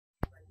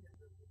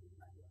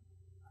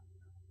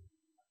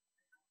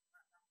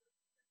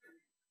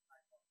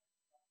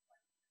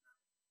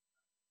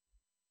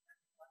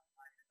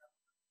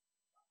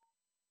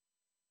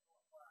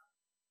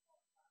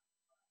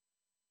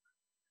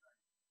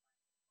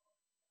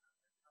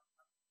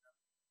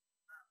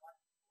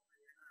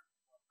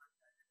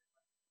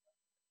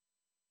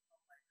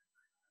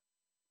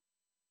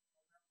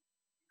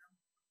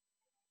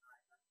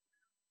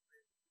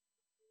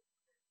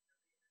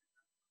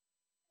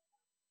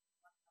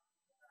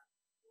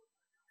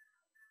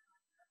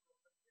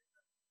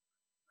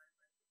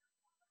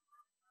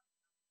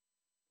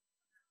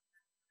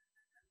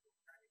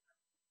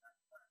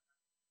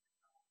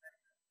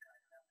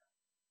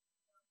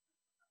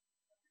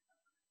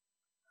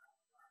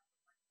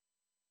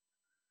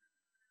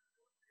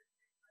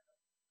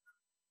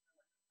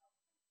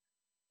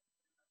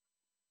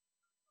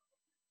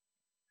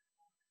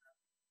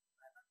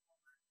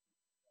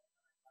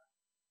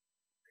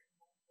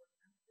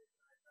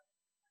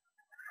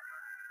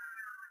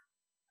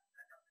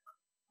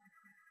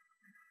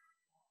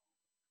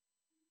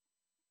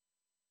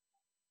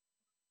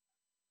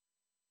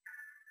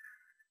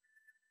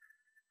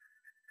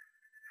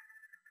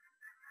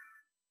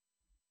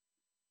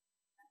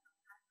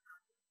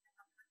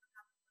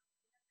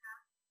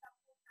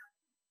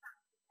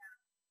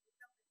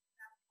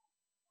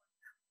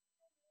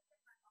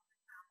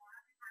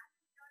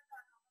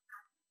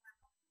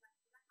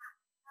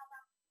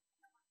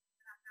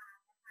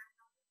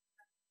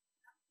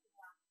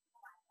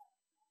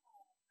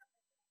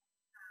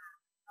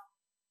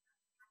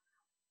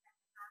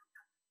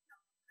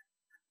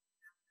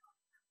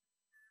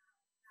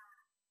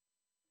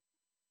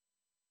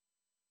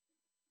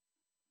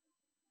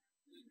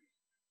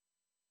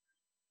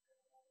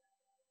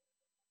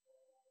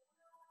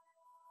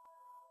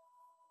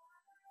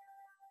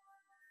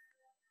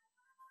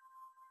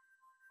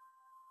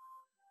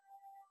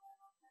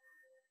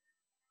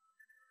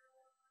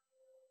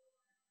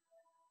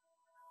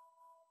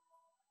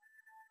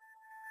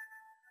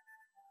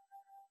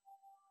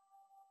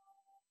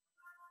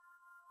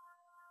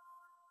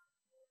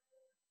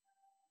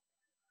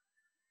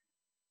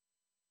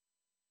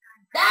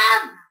ด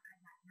ำ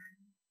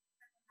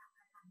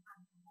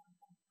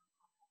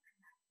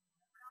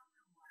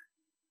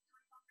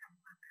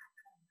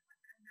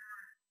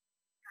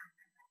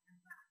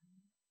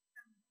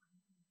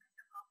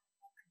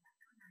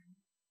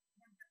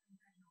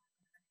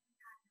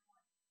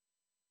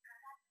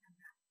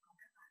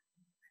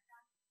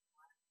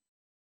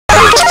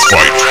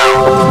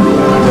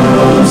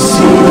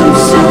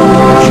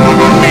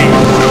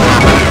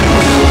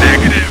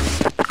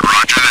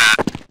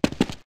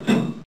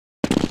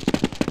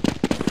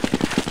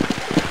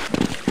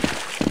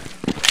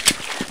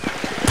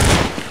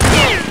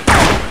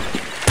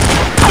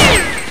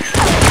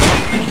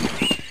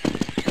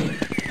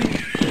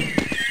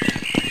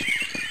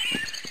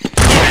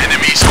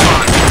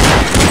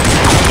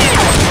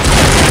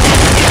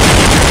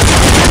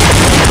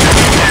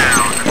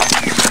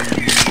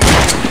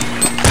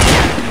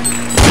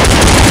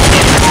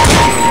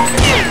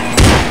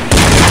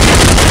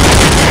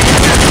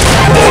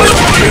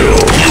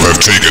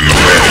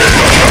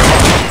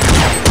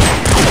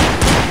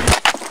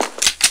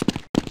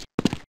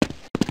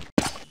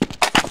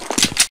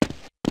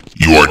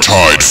You are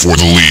tied for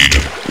the lead.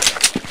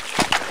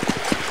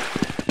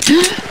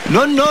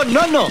 No, no,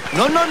 no, no,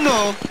 no, no,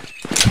 no.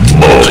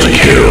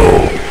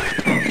 Multi-kill.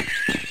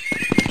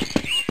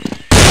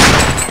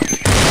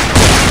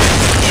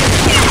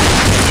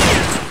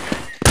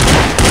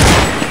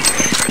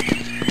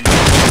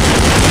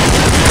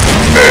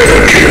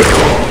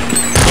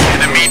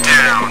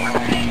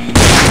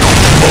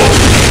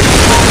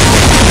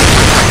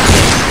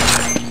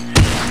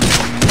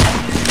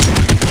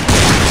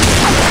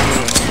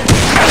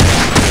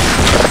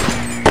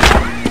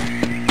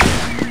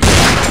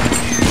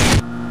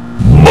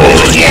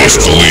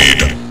 The lead.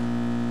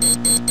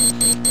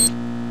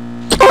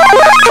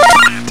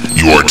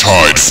 You are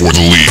tied for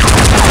the lead.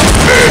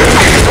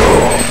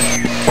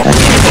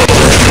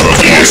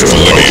 Lost the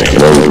lead.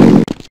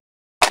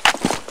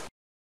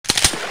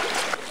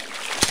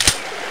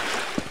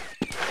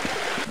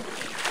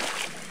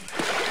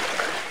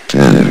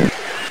 10,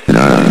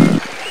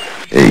 9,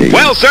 8.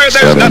 Well, sir, there's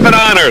 7, nothing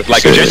on earth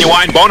like 6, a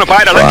genuine bona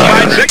fide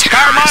electrified 5,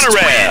 6-car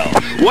monorail.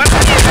 What?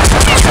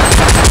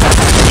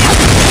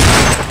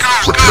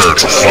 Prepare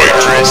to fight.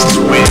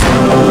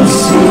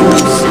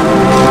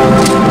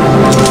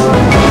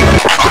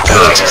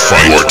 Prepare to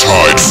fight. You are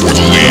tied for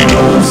the lead.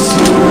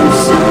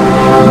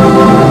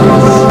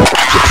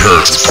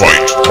 Prepare to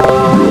fight.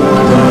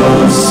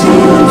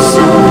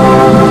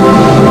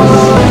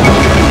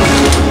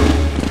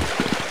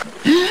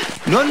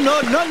 No,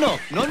 no, no, no,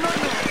 no, no, no.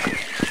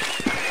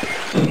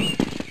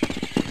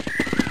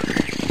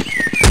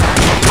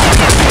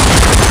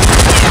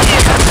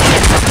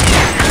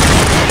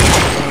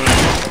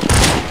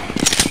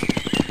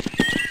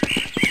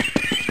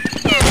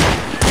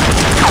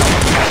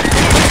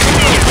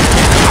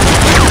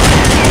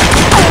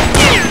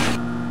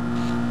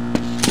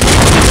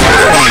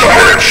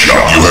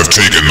 You have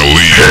taken the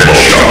lead.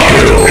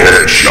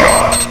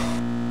 Headshot.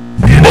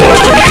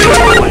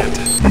 Multi-kill.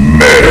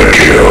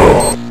 Mega-kill.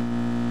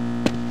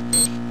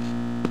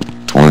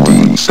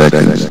 20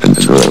 seconds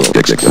until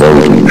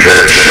explosion.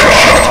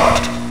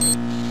 Headshot.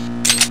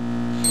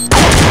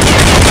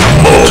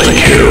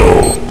 Multi-kill.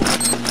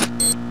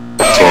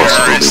 Force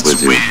will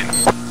be with you.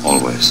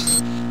 Always.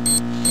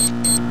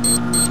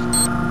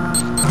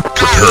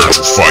 Prepare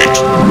to fight.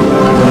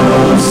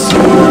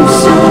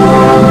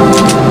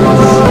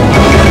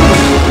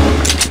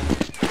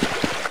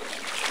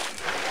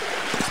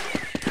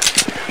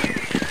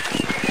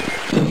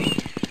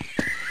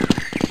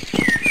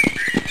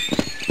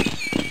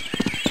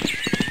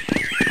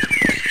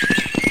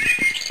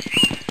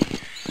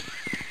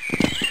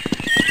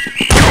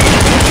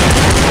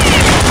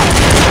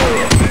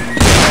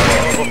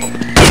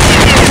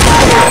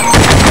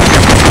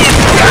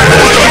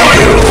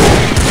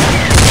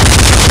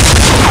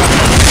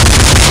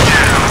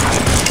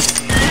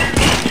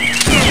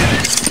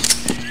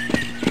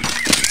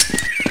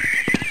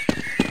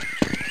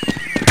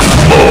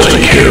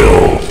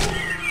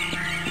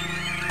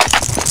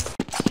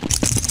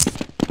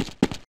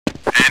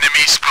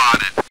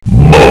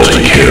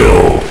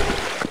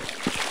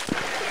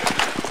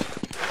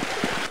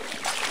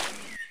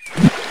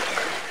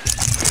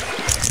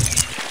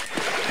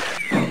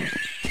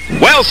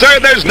 Well, sir,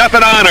 there's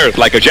nothing on earth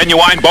like a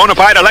genuine, bona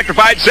fide,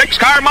 electrified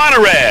six-car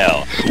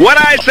monorail. What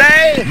I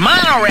say?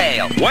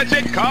 Monorail. What's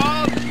it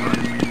called?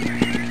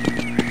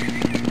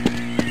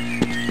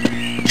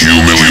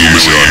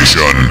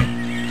 Humiliation.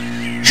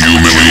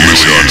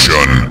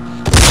 Humiliation.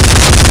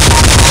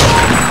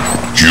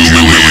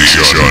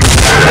 Humiliation.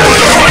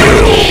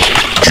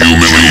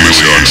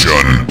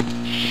 Humiliation.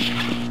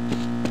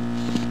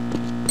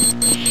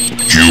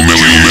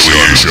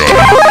 Humiliation.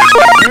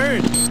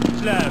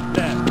 Blah,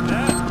 blah,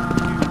 blah.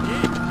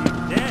 You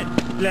dead.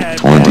 Blah,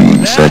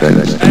 20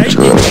 seconds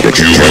until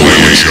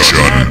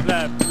Humiliation.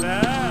 blah,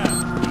 blah.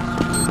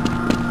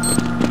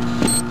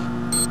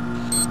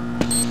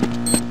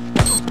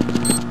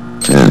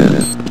 10,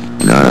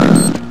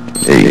 9,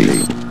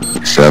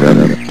 8,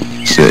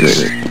 7,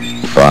 6,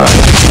 5,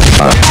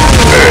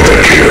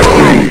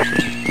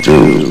 3,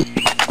 2,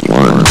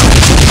 1.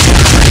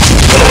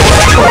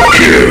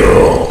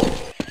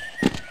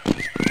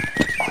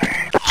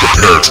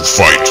 Prepare to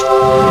fight.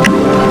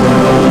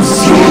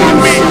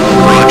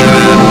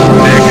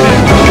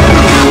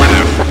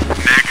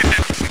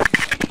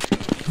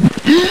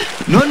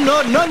 No,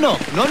 no, no, no,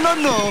 no, no,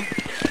 no.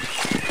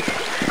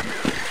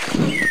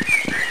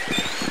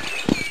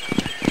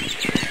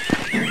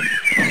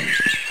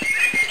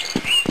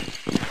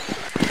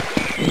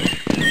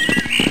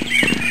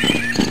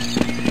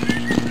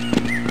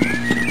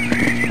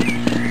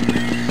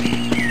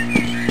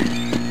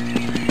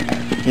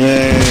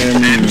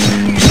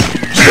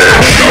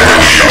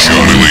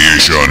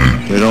 Humiliation.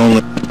 It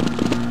only.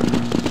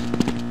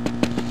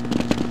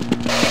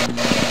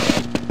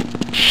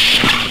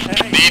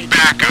 Need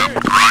backup.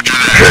 Roger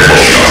that.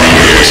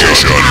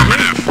 Humiliation.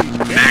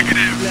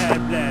 Negative. Blah,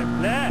 blah,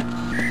 blah.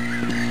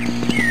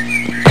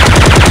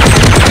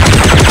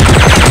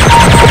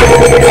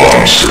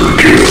 Monster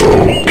kill.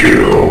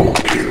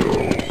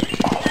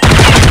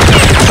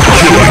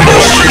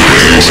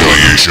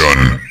 Humiliation.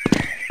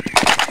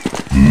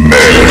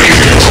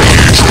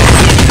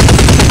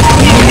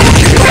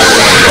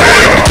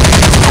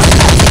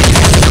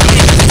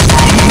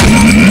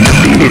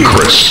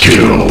 Ludicrous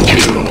kill.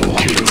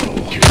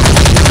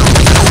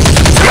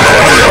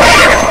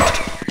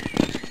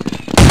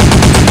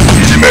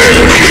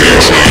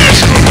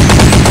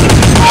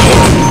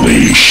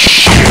 Holy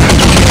shit.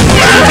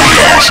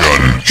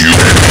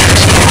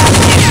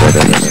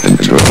 Seconds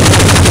until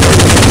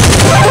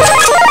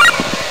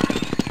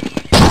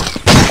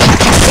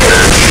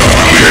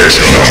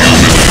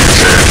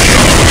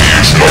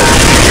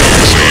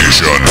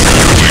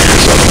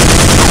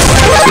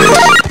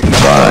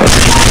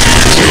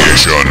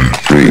Humiliation.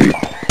 3,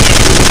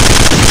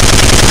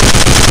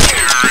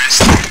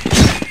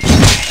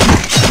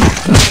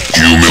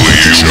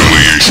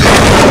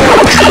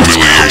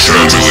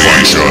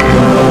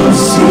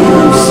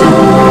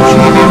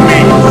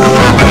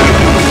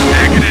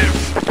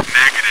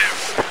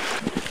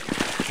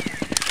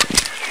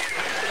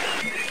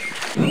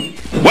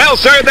 Well,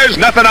 sir, there's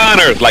nothing on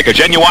earth like a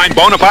genuine,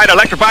 bona fide,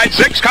 electrified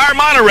six-car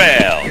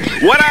monorail.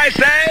 What I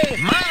say?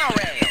 Monorail.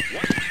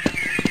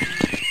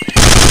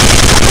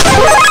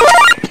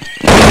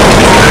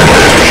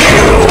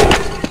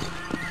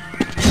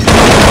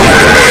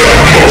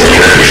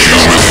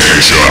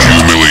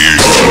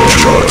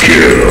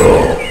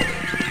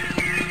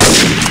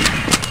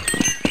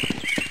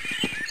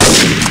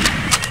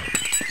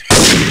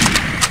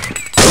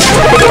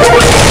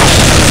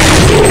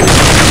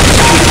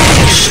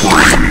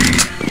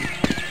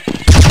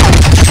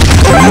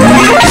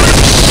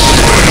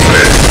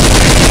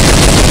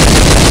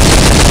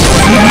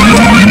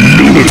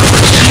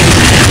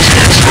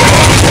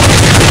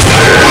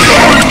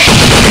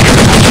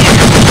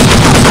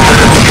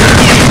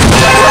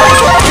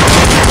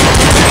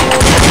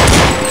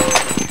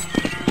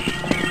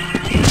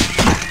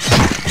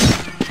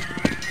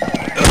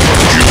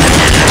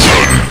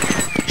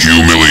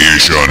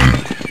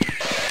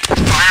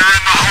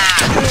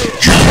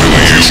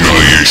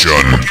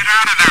 Humiliation. Get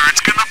out of there,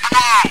 it's gonna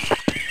blow.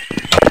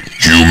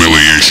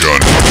 Humiliation.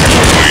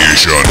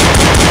 Humiliation.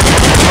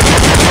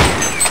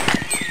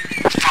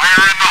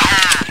 Fire in the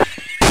hole.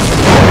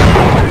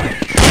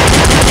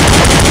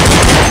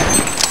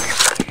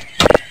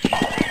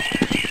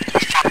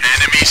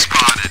 Enemy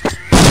spotted.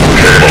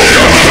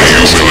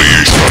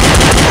 Humiliation.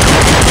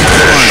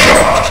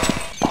 Headshot.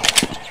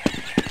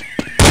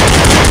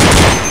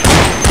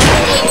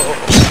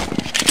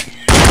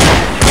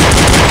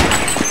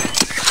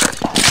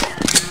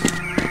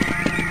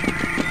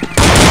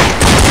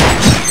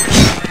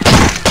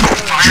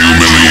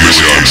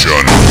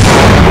 Humiliation.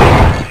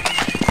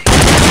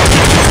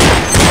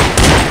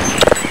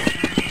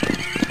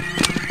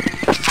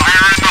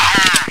 Fire in the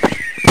hole.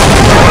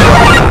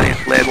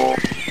 Level.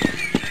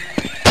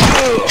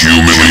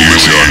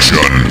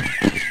 Humiliation.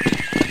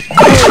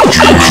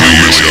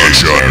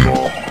 Humiliation.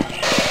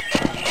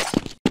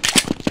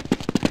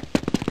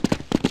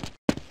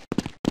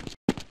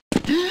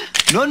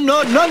 No,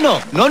 no, no,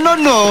 no, no, no,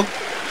 no.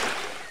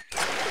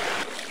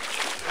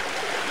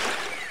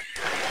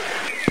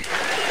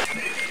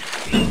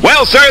 Well,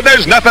 Well, sir,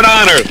 there's nothing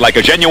on earth like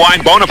a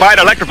genuine bona fide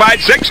electrified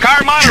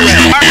 6-car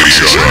monorail. What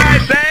did I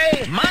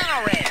say?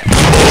 Monorail.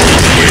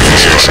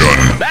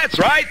 Ignition. That's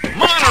right,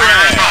 monorail.